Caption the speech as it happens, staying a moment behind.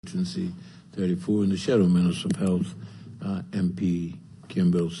Agency 34 and the Shadow Minister of Health, MP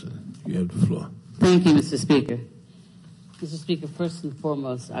Kim Wilson. You have the floor. Thank you, Mr. Speaker. Mr. Speaker, first and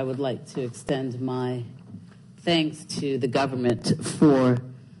foremost, I would like to extend my thanks to the government for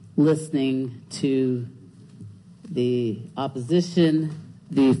listening to the opposition,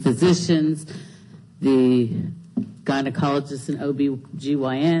 the physicians, the gynecologists and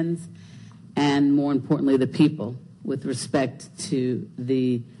OBGYNs, and more importantly, the people with respect to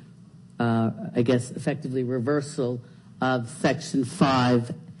the, effectively reversal of Section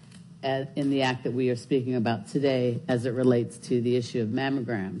 5 in the act that we are speaking about today as it relates to the issue of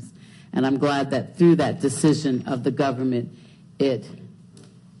mammograms. And I'm glad that through that decision of the government, it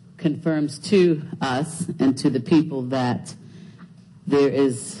confirms to us and to the people that there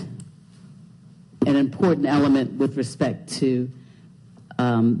is an important element with respect to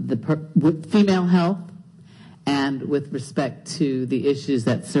with female health and with respect to the issues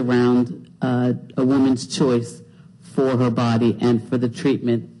that surround a woman's choice for her body and for the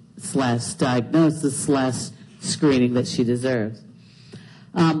treatment / diagnosis / screening that she deserves.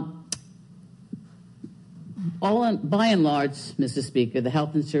 By and large, Mr. Speaker, the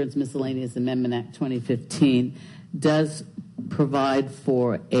Health Insurance Miscellaneous Amendment Act 2015 does provide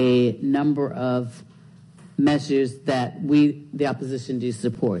for a number of measures that we, the opposition, do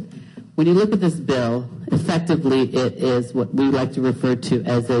support. When you look at this bill, effectively it is what we like to refer to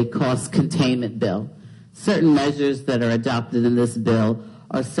as a cost containment bill. Certain measures that are adopted in this bill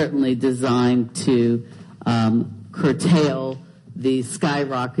are certainly designed to curtail the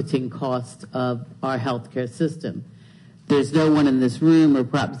skyrocketing cost of our healthcare system. There's no one in this room, or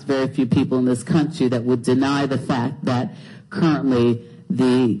perhaps very few people in this country, that would deny the fact that currently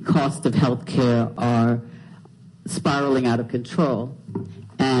the cost of healthcare are spiraling out of control,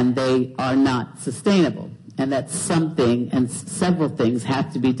 and they are not sustainable. And that's something, and several things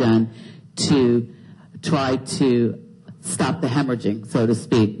have to be done to try to stop the hemorrhaging, so to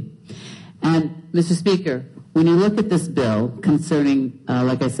speak. And, Mr. Speaker, when you look at this bill concerning,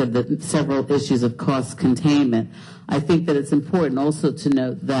 like I said, the several issues of cost containment, I think that it's important also to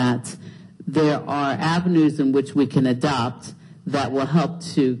note that there are avenues in which we can adopt that will help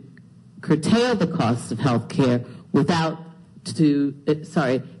to curtail the costs of health care without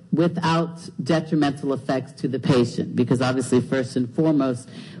detrimental effects to the patient, because obviously, first and foremost,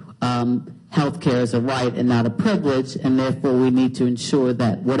 health care is a right and not a privilege, and therefore we need to ensure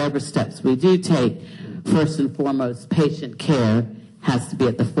that whatever steps we do take, first and foremost, patient care has to be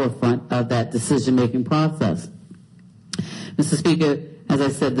at the forefront of that decision-making process. Mr. Speaker, as I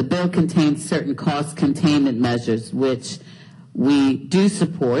said, the bill contains certain cost containment measures which we do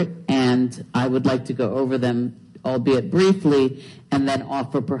support, and I would like to go over them, albeit briefly, and then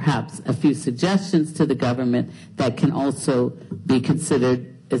offer perhaps a few suggestions to the government that can also be considered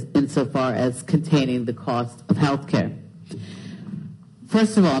insofar as containing the cost of health care.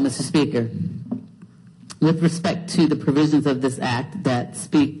 First of all, Mr. Speaker, with respect to the provisions of this act that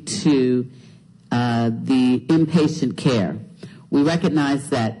speak to the inpatient care, we recognize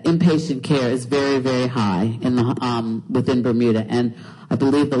that inpatient care is very, very high in the, within Bermuda, and I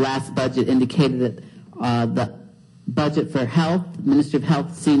believe the last budget indicated that the budget for health, Ministry of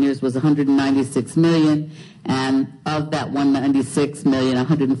Health seniors, was $196 million, and of that $196 million,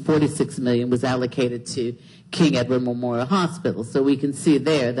 $146 million was allocated to King Edward Memorial Hospital. So we can see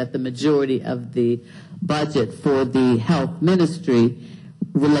there that the majority of the budget for the health ministry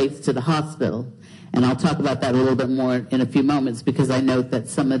relates to the hospital. And I'll talk about that a little bit more in a few moments, because I note that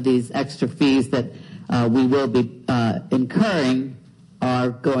some of these extra fees that we will be incurring are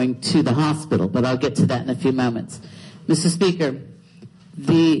going to the hospital, but I'll get to that in a few moments. Mr. Speaker,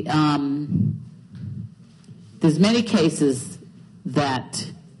 there's many cases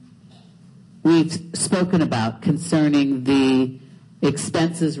that we've spoken about concerning the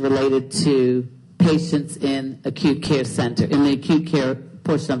expenses related to patients in acute care center, in the acute care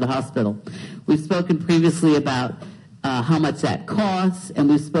portion of the hospital. We've spoken previously about how much that costs, and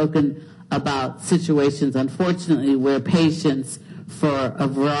we've spoken about situations, unfortunately, where patients, for a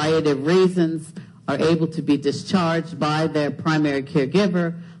variety of reasons, are able to be discharged by their primary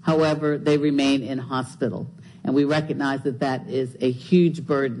caregiver. However, they remain in hospital. And we recognize that that is a huge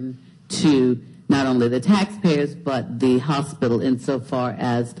burden to not only the taxpayers, but the hospital insofar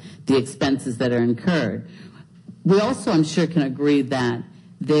as the expenses that are incurred. We also, I'm sure, can agree that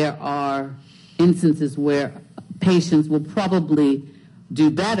there are instances where patients will probably do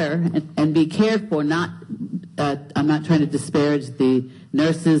better and be cared for. I'm not trying to disparage the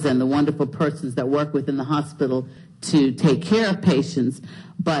nurses and the wonderful persons that work within the hospital to take care of patients,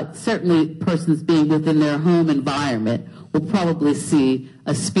 but certainly persons being within their home environment will probably see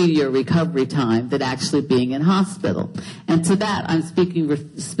a speedier recovery time than actually being in hospital. And to that, I'm speaking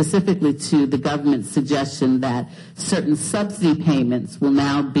specifically to the government's suggestion that certain subsidy payments will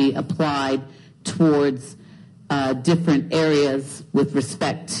now be applied towards different areas with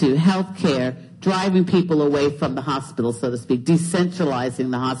respect to health care, driving people away from the hospital, so to speak,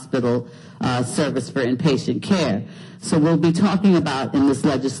 decentralizing the hospital service for inpatient care. So we'll be talking about in this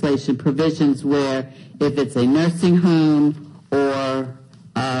legislation provisions where if it's a nursing home or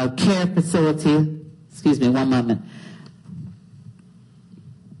a care facility,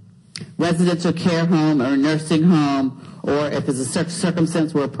 residential care home or nursing home, or if it's a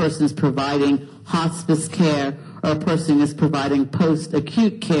circumstance where a person is providing hospice care or a person is providing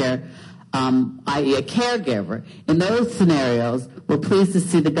post-acute care, i.e. a caregiver. In those scenarios, we're pleased to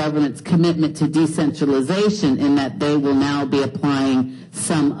see the government's commitment to decentralization in that they will now be applying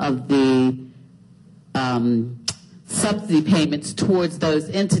some of the subsidy payments towards those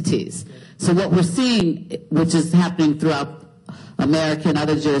entities. So what we're seeing, which is happening throughout America and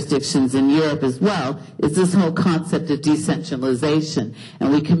other jurisdictions in Europe as well, is this whole concept of decentralization.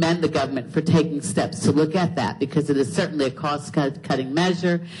 And we commend the government for taking steps to look at that, because it is certainly a cost-cutting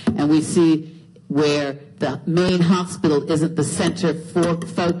measure, and we see where the main hospital isn't the center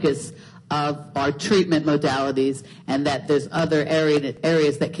focus of our treatment modalities, and that there's other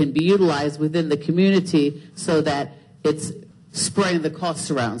areas that can be utilized within the community so that it's spreading the costs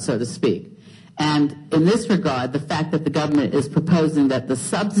around, so to speak. And in this regard, the fact that the government is proposing that the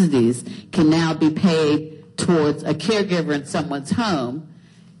subsidies can now be paid towards a caregiver in someone's home,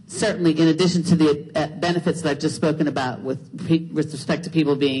 certainly in addition to the benefits that I've just spoken about with respect to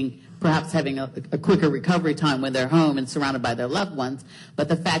people being perhaps having a quicker recovery time when they're home and surrounded by their loved ones, but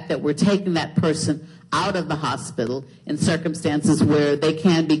the fact that we're taking that person out of the hospital in circumstances where they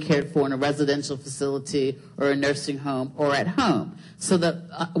can be cared for in a residential facility or a nursing home or at home. So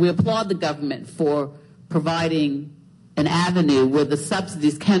that we applaud the government for providing an avenue where the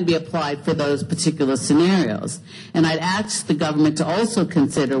subsidies can be applied for those particular scenarios. And I'd ask the government to also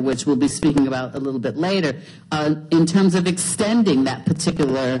consider, which we'll be speaking about a little bit later, in terms of extending that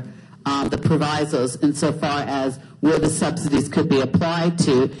particular the provisos insofar as where the subsidies could be applied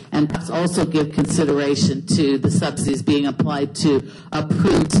to, and perhaps also give consideration to the subsidies being applied to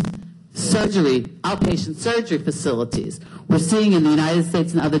approved surgery, outpatient surgery facilities. We're seeing in the United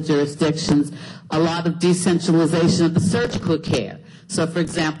States and other jurisdictions a lot of decentralization of the surgical care. So, for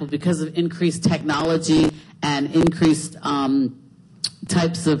example, because of increased technology and increased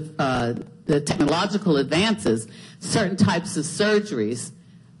types of the technological advances, certain types of surgeries,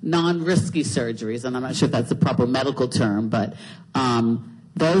 non-risky surgeries, and I'm not sure if that's the proper medical term, but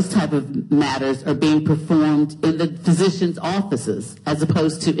those type of matters are being performed in the physician's offices as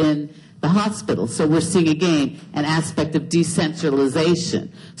opposed to in the hospital. So we're seeing, again, an aspect of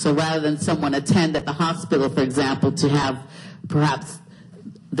decentralization. So rather than someone attend at the hospital, for example, to have perhaps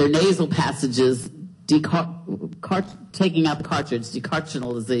their nasal passages taking out the cartridge,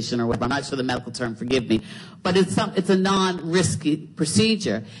 decarcinalization or whatever. I'm not sure the medical term, forgive me. But it's a non-risky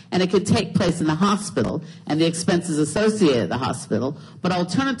procedure, and it could take place in the hospital and the expenses associated at the hospital. But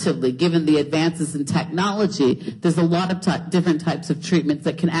alternatively, given the advances in technology, there's a lot of different types of treatments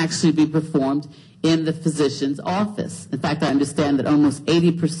that can actually be performed in the physician's office. In fact, I understand that almost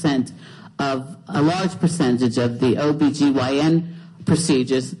 80% of a large percentage of the OBGYN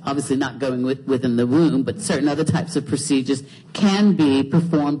procedures, obviously not going within the womb, but certain other types of procedures can be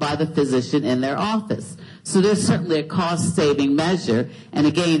performed by the physician in their office. So there's certainly a cost-saving measure, and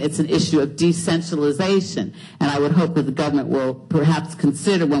again, it's an issue of decentralization. And I would hope that the government will perhaps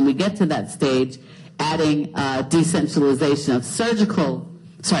consider, when we get to that stage, adding decentralization of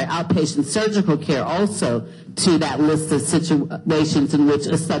outpatient surgical care also to that list of situations in which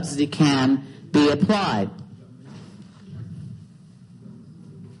a subsidy can be applied.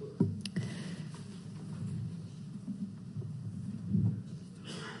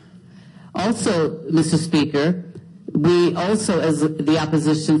 Also, Mr. Speaker, we also, as the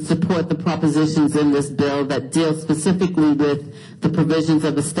opposition, support the propositions in this bill that deal specifically with the provisions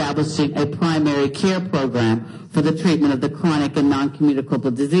of establishing a primary care program for the treatment of the chronic and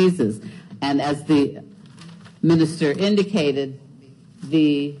non-communicable diseases. And as the minister indicated,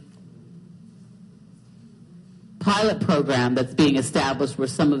 the pilot program that's being established where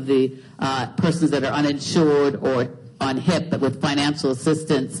some of the persons that are uninsured or on HIP, but with financial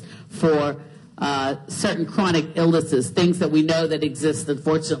assistance for certain chronic illnesses, things that we know that exist,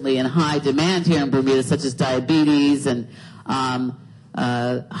 unfortunately, in high demand here in Bermuda, such as diabetes and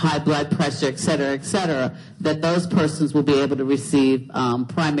high blood pressure, et cetera, that those persons will be able to receive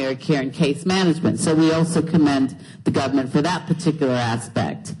primary care and case management. So we also commend the government for that particular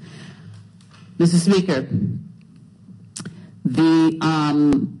aspect. Mr. Speaker, the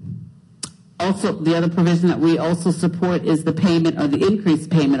other provision that we also support is the payment or the increased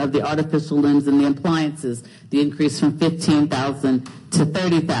payment of the artificial limbs and the appliances, the increase from $15,000 to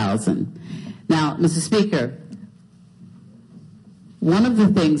 $30,000. Now, Mr. Speaker, one of the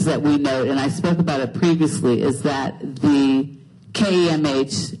things that we note, and I spoke about it previously, is that the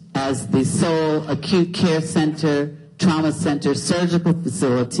KEMH, as the sole acute care center, trauma center, surgical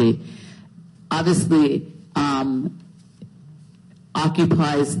facility, obviously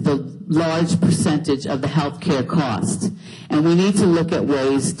occupies the large percentage of the healthcare cost. And we need to look at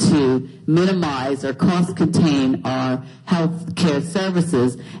ways to minimize or cost contain our healthcare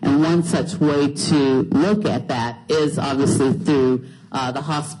services. And one such way to look at that is obviously through the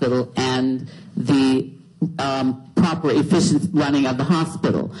hospital and the proper efficient running of the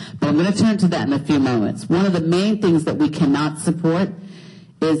hospital. But I'm going to turn to that in a few moments. One of the main things that we cannot support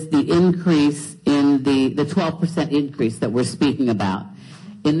is the increase in the 12% increase that we're speaking about.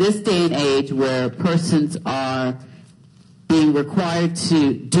 In this day and age where persons are being required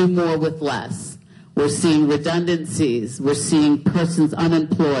to do more with less, we're seeing redundancies, we're seeing persons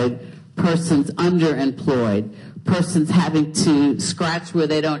unemployed, persons underemployed, persons having to scratch where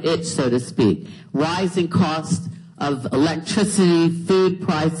they don't itch, so to speak, rising costs of electricity, food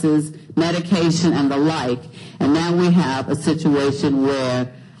prices, medication, and the like. And now we have a situation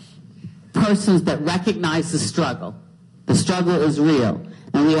where persons that recognize the struggle is real,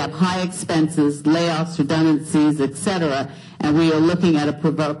 and we have high expenses, layoffs, redundancies, etc., and we are looking at a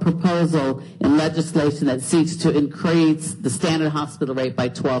proposal in legislation that seeks to increase the standard hospital rate by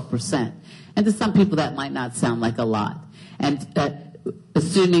 12%. And to some people that might not sound like a lot. And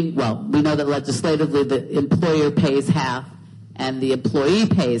assuming, well, we know that legislatively the employer pays half and the employee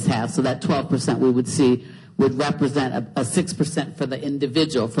pays half, so that 12% we would see would represent a 6% for the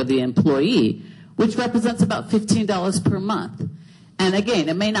individual, for the employee, which represents about $15 per month. And again,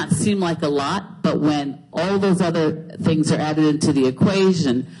 it may not seem like a lot, but when all those other things are added into the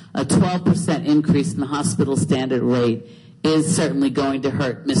equation, a 12% increase in the hospital standard rate is certainly going to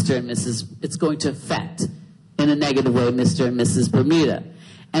hurt Mr. and Mrs. It's going to affect in a negative way Mr. and Mrs. Bermuda.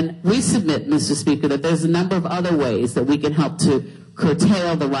 And we submit, Mr. Speaker, that there's a number of other ways that we can help to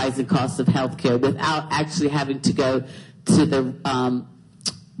curtail the rising costs of health care without actually having to go to the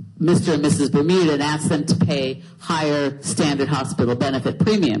Mr. and Mrs. Bermuda and ask them to pay higher standard hospital benefit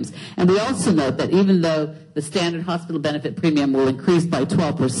premiums. And we also note that even though the standard hospital benefit premium will increase by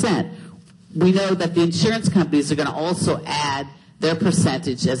 12%, we know that the insurance companies are going to also add their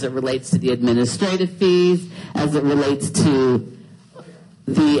percentage as it relates to the administrative fees, as it relates to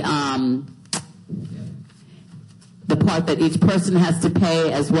the part that each person has to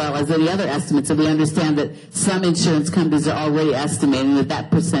pay, as well as any other estimates. And we understand that some insurance companies are already estimating that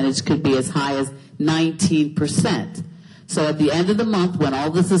that percentage could be as high as 19%. So at the end of the month, when all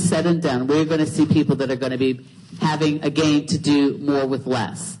this is said and done, we're going to see people that are going to be having, again, to do more with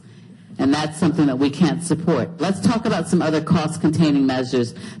less. And that's something that we can't support. Let's talk about some other cost-containing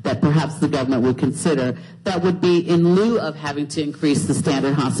measures that perhaps the government would consider that would be in lieu of having to increase the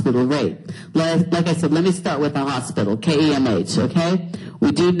standard hospital rate. Like I said, let me start with the hospital, KEMH, okay?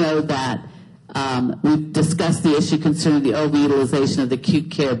 We do know that we've discussed the issue concerning the overutilization of the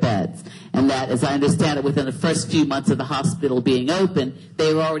acute care beds, and that, as I understand it, within the first few months of the hospital being open,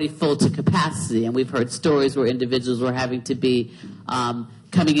 they were already full to capacity, and we've heard stories where individuals were having to be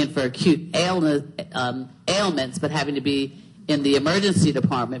coming in for acute ailments, but having to be in the emergency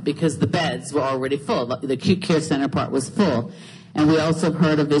department because the beds were already full. The acute care center part was full. And we also have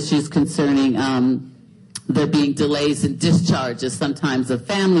heard of issues concerning there being delays in discharges, sometimes of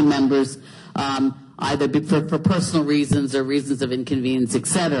family members, either for personal reasons or reasons of inconvenience,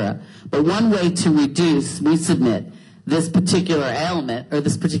 etc. But one way to reduce, we submit, this particular ailment or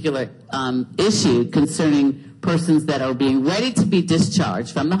this particular issue concerning persons that are being ready to be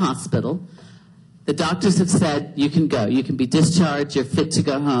discharged from the hospital. The doctors have said you can go, you can be discharged, you're fit to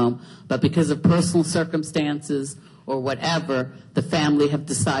go home, but because of personal circumstances or whatever, the family have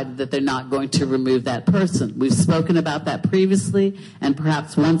decided that they're not going to remove that person. We've spoken about that previously, and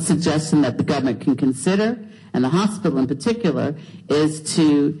perhaps one suggestion that the government can consider, and the hospital in particular, is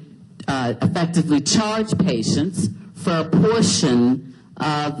to effectively charge patients for a portion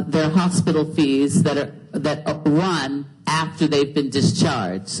of their hospital fees that run after they've been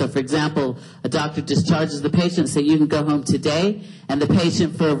discharged. So, for example, a doctor discharges the patient and says, you can go home today, and the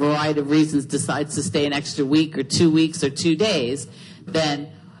patient, for a variety of reasons, decides to stay an extra week or 2 weeks or 2 days.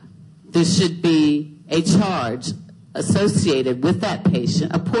 then there should be a charge associated with that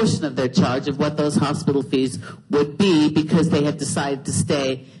patient, a portion of their charge of what those hospital fees would be because they have decided to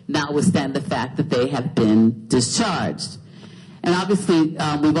stay, notwithstanding the fact that they have been discharged. And obviously,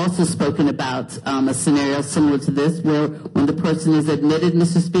 we've also spoken about a scenario similar to this where when the person is admitted,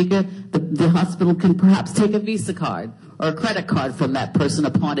 Mr. Speaker, the hospital can perhaps take a Visa card or a credit card from that person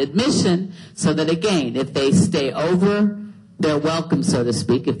upon admission so that, again, if they stay over their welcome, so to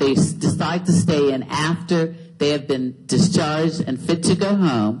speak, if they decide to stay in after they have been discharged and fit to go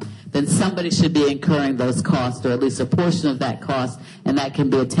home, then somebody should be incurring those costs, or at least a portion of that cost, and that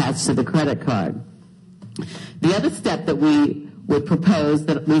can be attached to the credit card. The other step that we would propose,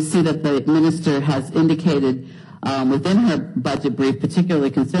 that we see that the minister has indicated within her budget brief, particularly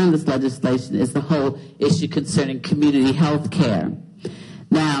concerning this legislation, is the whole issue concerning community health care.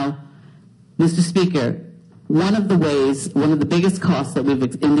 Now, Mr. Speaker, one of the biggest costs that we've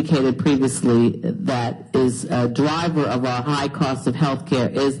indicated previously that is a driver of our high cost of health care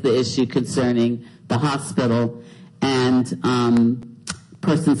is the issue concerning the hospital and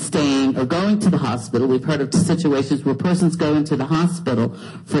persons staying or going to the hospital. We've heard of situations where persons go into the hospital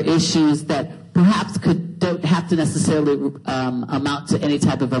for issues that perhaps don't have to necessarily amount to any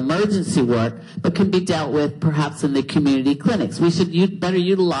type of emergency work, but can be dealt with perhaps in the community clinics. We should better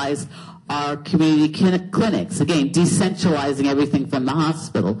utilize our community clinics, again, decentralizing everything from the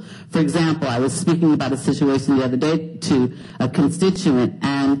hospital. For example, I was speaking about a situation the other day to a constituent,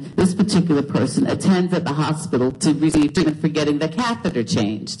 and this particular person attends at the hospital to receive treatment for getting the catheter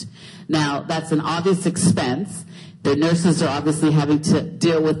changed. Now, that's an obvious expense. The nurses are obviously having to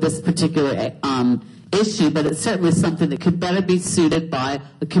deal with this particular issue, but it's certainly something that could better be suited by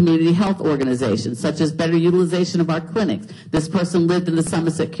a community health organization, such as better utilization of our clinics. This person lived in the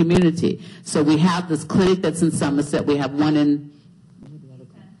Somerset community. So we have this clinic that's in Somerset. We have one in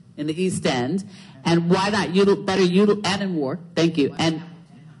the East End. And why not and in Warwick, thank you, and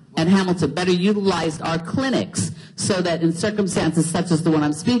Hamilton, better utilize our clinics so that in circumstances such as the one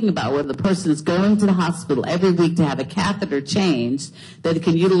I'm speaking about, where the person is going to the hospital every week to have a catheter changed, that it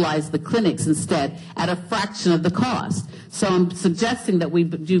can utilize the clinics instead at a fraction of the cost. So I'm suggesting that we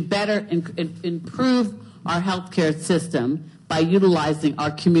do better and improve our healthcare system by utilizing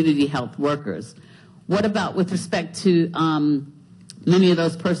our community health workers. What about with respect to many of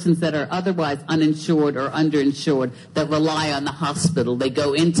those persons that are otherwise uninsured or underinsured that rely on the hospital? They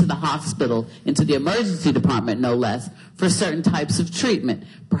go into the hospital, into the emergency department no less, for certain types of treatment.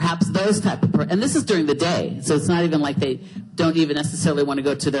 Perhaps those type of and this is during the day, so it's not even like they don't even necessarily want to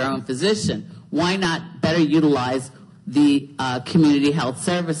go to their own physician. Why not better utilize the community health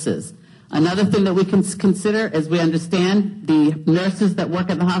services? Another thing that we can consider, as we understand, the nurses that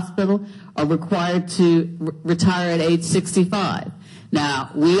work at the hospital are required to retire at age 65.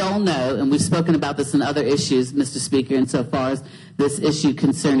 Now, we all know, and we've spoken about this in other issues, Mr. Speaker, insofar as this issue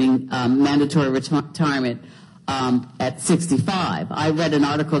concerning mandatory retirement at 65. I read an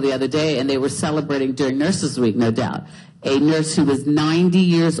article the other day, and they were celebrating during Nurses Week, no doubt, a nurse who was 90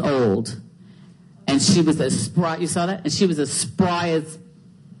 years old, and she was as spry, you saw that? And she was as spry as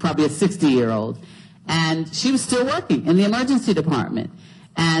probably a 60-year-old, and she was still working in the emergency department.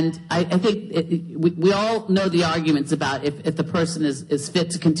 And I think we all know the arguments about if the person is fit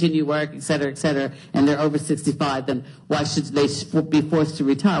to continue work, et cetera, and they're over 65, then why should they be forced to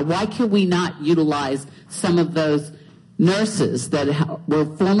retire? Why can we not utilize some of those nurses that were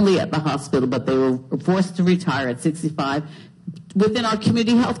formerly at the hospital, but they were forced to retire at 65 within our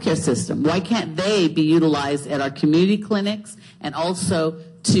community healthcare system? Why can't they be utilized at our community clinics and also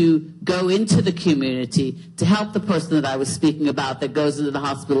to go into the community to help the person that I was speaking about that goes into the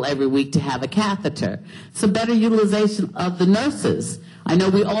hospital every week to have a catheter? So better utilization of the nurses. I know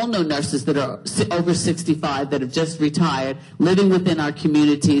we all know nurses that are over 65 that have just retired, living within our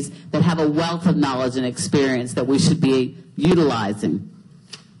communities, that have a wealth of knowledge and experience that we should be utilizing.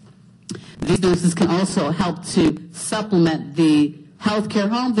 These nurses can also help to supplement the healthcare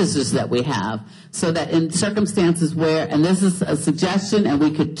home visits that we have, so that in circumstances where, and this is a suggestion, and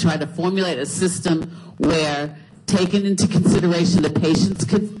we could try to formulate a system where taking into consideration the patient's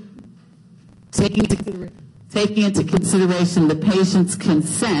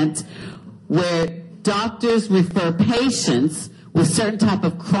consent, where doctors refer patients with certain type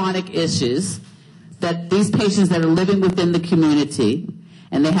of chronic issues, that these patients that are living within the community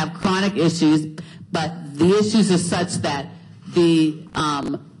and they have chronic issues, but the issues are such that the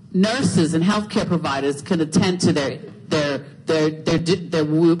nurses and healthcare providers can attend to their their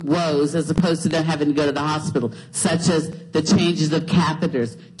woes as opposed to them having to go to the hospital, such as the changes of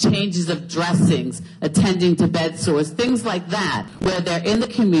catheters, changes of dressings, attending to bed sores, things like that, where they're in the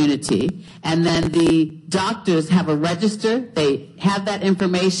community, and then the doctors have a register. They have that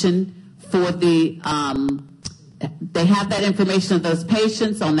information for they have that information of those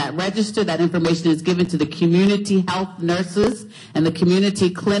patients on that register. That information is given to the community health nurses and the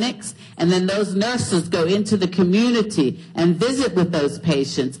community clinics, and then those nurses go into the community and visit with those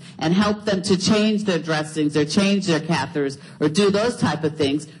patients and help them to change their dressings or change their catheters or do those type of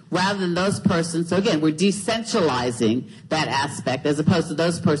things rather than those persons. So again, we're decentralizing that aspect as opposed to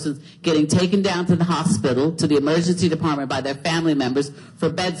those persons getting taken down to the hospital, to the emergency department by their family members for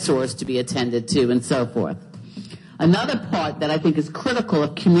bed sores to be attended to and so forth. Another part that I think is critical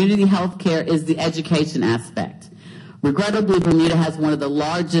of community health care is the education aspect. Regrettably, Bermuda has one of the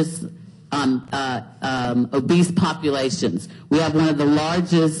largest obese populations. We have one of the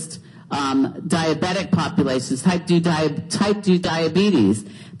largest diabetic populations, type 2 diabetes,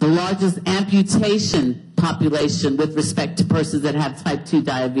 the largest amputation population with respect to persons that have type 2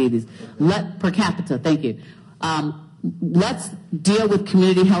 diabetes. Per capita, thank you. Let's deal with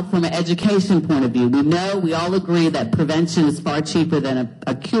community health from an education point of view. We all agree that prevention is far cheaper than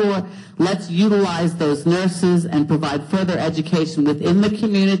a cure. Let's utilize those nurses and provide further education within the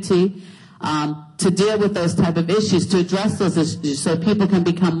community to deal with those type of issues, to address those issues so people can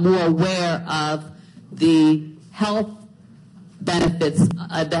become more aware of the health benefits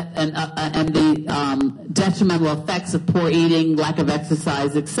and the detrimental effects of poor eating, lack of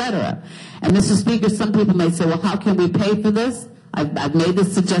exercise, etc. And Mr. Speaker, some people may say, well, how can we pay for this? I've made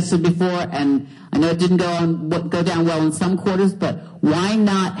this suggestion before, and I know it didn't go down well in some quarters, but why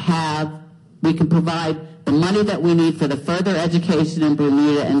not we can provide the money that we need for the further education in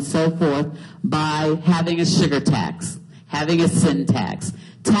Bermuda and so forth by having a sugar tax, having a sin tax.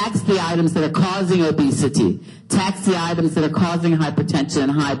 Tax the items that are causing obesity. Tax the items that are causing hypertension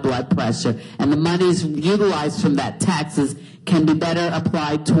and high blood pressure. And the monies utilized from that taxes can be better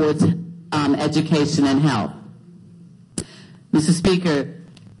applied towards education and health. Mr. Speaker,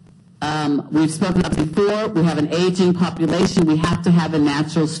 we've spoken about before, we have an aging population. We have to have a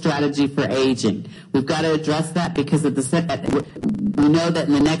natural strategy for aging. We've got to address that because we know that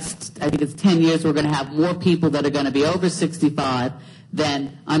in the next, I think it's 10 years, we're going to have more people that are going to be over 65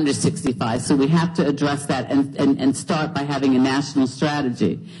 than under 65. So we have to address that and start by having a national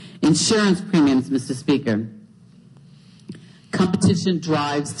strategy. Insurance premiums, Mr. Speaker. Competition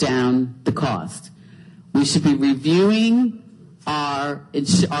drives down the cost. We should be reviewing our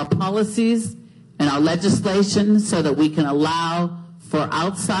policies and our legislation so that we can allow for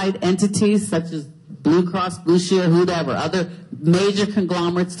outside entities such as Blue Cross, Blue Shield, whoever, other major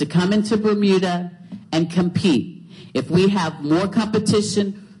conglomerates to come into Bermuda and compete. If we have more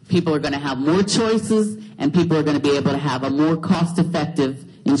competition, people are going to have more choices, and people are going to be able to have a more cost-effective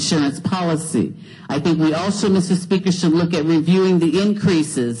insurance policy. I think we also, Mr. Speaker, should look at reviewing the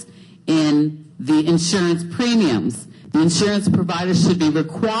increases in the insurance premiums. The insurance providers should be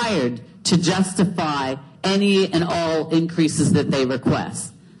required to justify any and all increases that they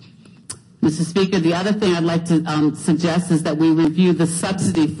request. Mr. Speaker, the other thing I'd like to suggest is that we review the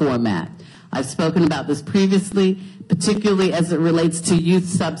subsidy format. I've spoken about this previously, particularly as it relates to youth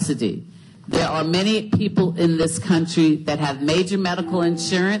subsidy. There are many people in this country that have major medical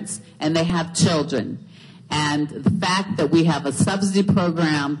insurance and they have children. And the fact that we have a subsidy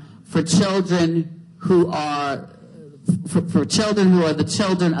program for children who are the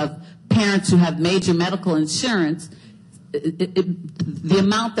children of parents who have major medical insurance, the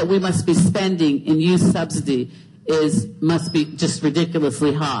amount that we must be spending in youth subsidy must be just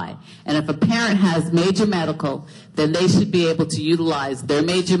ridiculously high. And if a parent has major medical, then they should be able to utilize their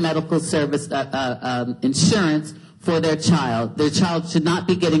major medical service insurance for their child. Their child should not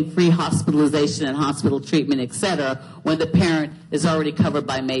be getting free hospitalization and hospital treatment, etc., when the parent is already covered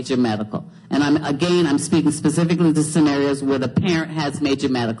by major medical. And I'm speaking specifically to scenarios where the parent has major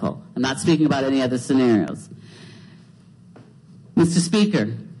medical. I'm not speaking about any other scenarios. Mr.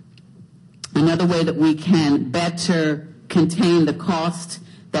 Speaker, another way that we can better contain the cost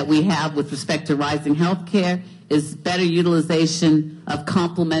that we have with respect to rising health care is better utilization of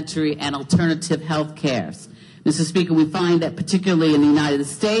complementary and alternative health cares. Mr. Speaker, we find that particularly in the United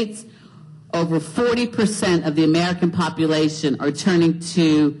States, over 40% of the American population are turning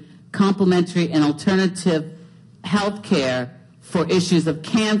to complementary and alternative health care for issues of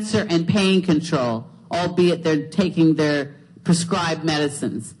cancer and pain control, albeit they're taking their prescribed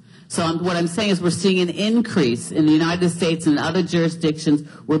medicines. So what I'm saying is we're seeing an increase in the United States and other jurisdictions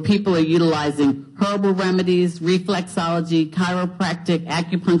where people are utilizing herbal remedies, reflexology, chiropractic,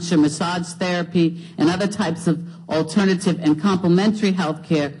 acupuncture, massage therapy, and other types of alternative and complementary health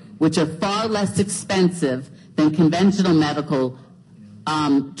care, which are far less expensive than conventional medical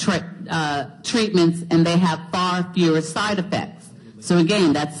treatments, and they have far fewer side effects. So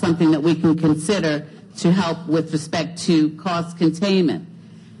again, that's something that we can consider to help with respect to cost containment.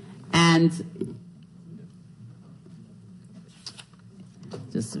 And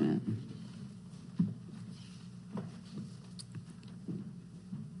just a minute.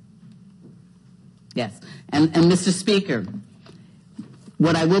 Yes, and Mr. Speaker,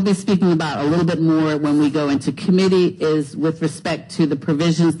 what I will be speaking about a little bit more when we go into committee is with respect to the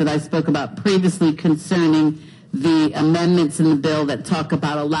provisions that I spoke about previously concerning the amendments in the bill that talk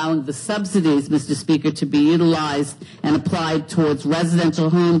about allowing the subsidies, Mr. Speaker, to be utilized and applied towards residential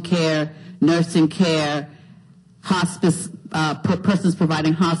home care, nursing care, hospice, persons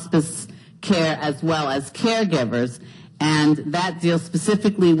providing hospice care, as well as caregivers. And that deals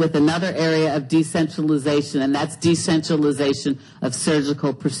specifically with another area of decentralization, and that's decentralization of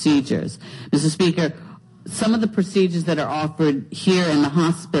surgical procedures. Mr. Speaker, some of the procedures that are offered here in the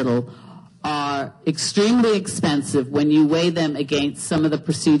hospital are extremely expensive when you weigh them against some of the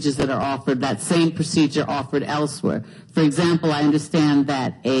procedures that are offered, that same procedure offered elsewhere. For example, I understand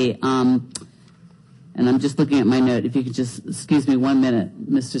that and I'm just looking at my note, if you could just excuse me 1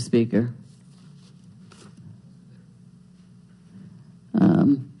 minute, Mr. Speaker.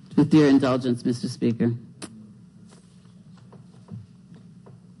 With your indulgence, Mr. Speaker.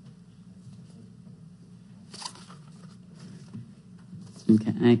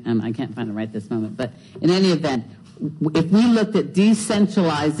 Okay, I can't find it right this moment, but in any event, if we looked at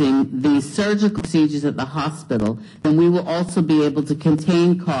decentralizing the surgical procedures at the hospital, then we will also be able to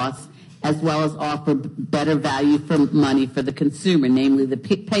contain costs as well as offer better value for money for the consumer, namely the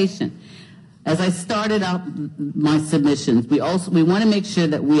patient. As I started out my submissions, we want to make sure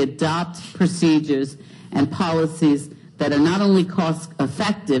that we adopt procedures and policies that are not only cost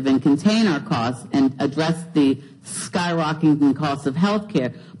effective and contain our costs and address the skyrocketing costs of health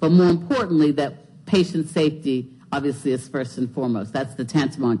care, but more importantly, that patient safety obviously is first and foremost. That's the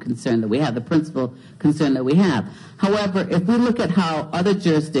tantamount concern that we have, the principal concern that we have. However, if we look at how other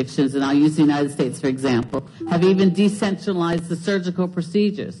jurisdictions, and I'll use the United States for example, have even decentralized the surgical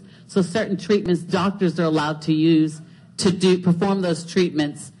procedures. So certain treatments doctors are allowed to use to perform those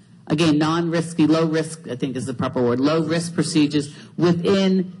treatments, again, non-risky, low-risk, I think is the proper word, low-risk procedures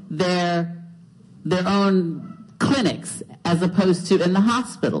within their own clinics as opposed to in the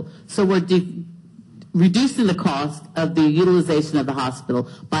hospital. So we're reducing the cost of the utilization of the hospital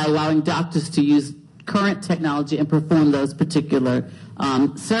by allowing doctors to use current technology and perform those particular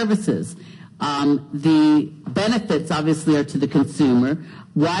services. The benefits obviously are to the consumer.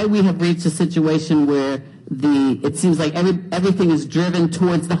 Why we have reached a situation where it seems like everything is driven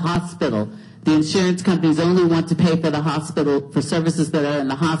towards the hospital. The insurance companies only want to pay for the hospital, for services that are in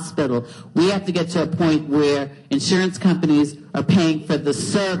the hospital. We have to get to a point where insurance companies are paying for the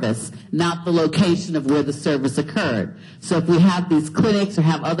service, not the location of where the service occurred. So if we have these clinics or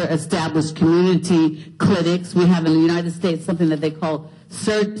have other established community clinics, we have in the United States something that they call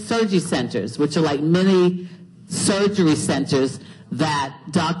surgery centers, which are like mini surgery centers that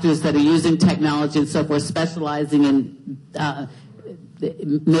doctors that are using technology and so forth, specializing in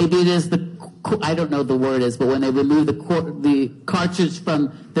maybe it is I don't know what the word is, but when they remove the cartridge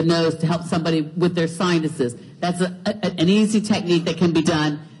from the nose to help somebody with their sinuses, that's an easy technique that can be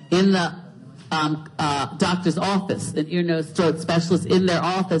done in the doctor's office, an ear, nose, throat specialist in their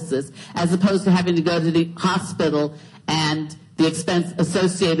offices, as opposed to having to go to the hospital and the expense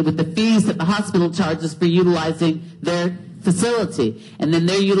associated with the fees that the hospital charges for utilizing their facility. And then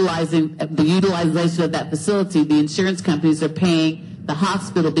they're utilizing the utilization of that facility. The insurance companies are paying the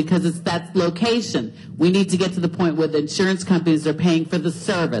hospital because it's that location. We need to get to the point where the insurance companies are paying for the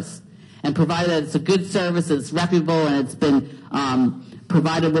service, and provided that it's a good service, it's reputable, and it's been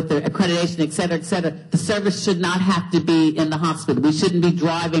provided with their accreditation, et cetera, the service should not have to be in the hospital. We shouldn't be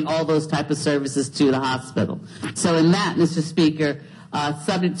driving all those type of services to the hospital. So in that, Mr. Speaker,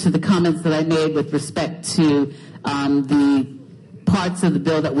 subject to the comments that I made with respect to the parts of the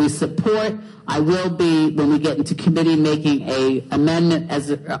bill that we support, I will be, when we get into committee, making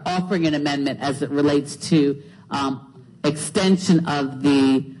offering an amendment as it relates to extension of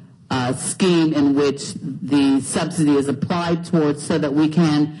the scheme in which the subsidy is applied towards, so that we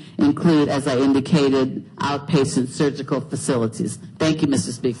can include, as I indicated, outpatient surgical facilities. Thank you,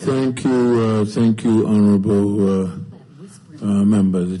 Mr. Speaker. Thank you, honorable member.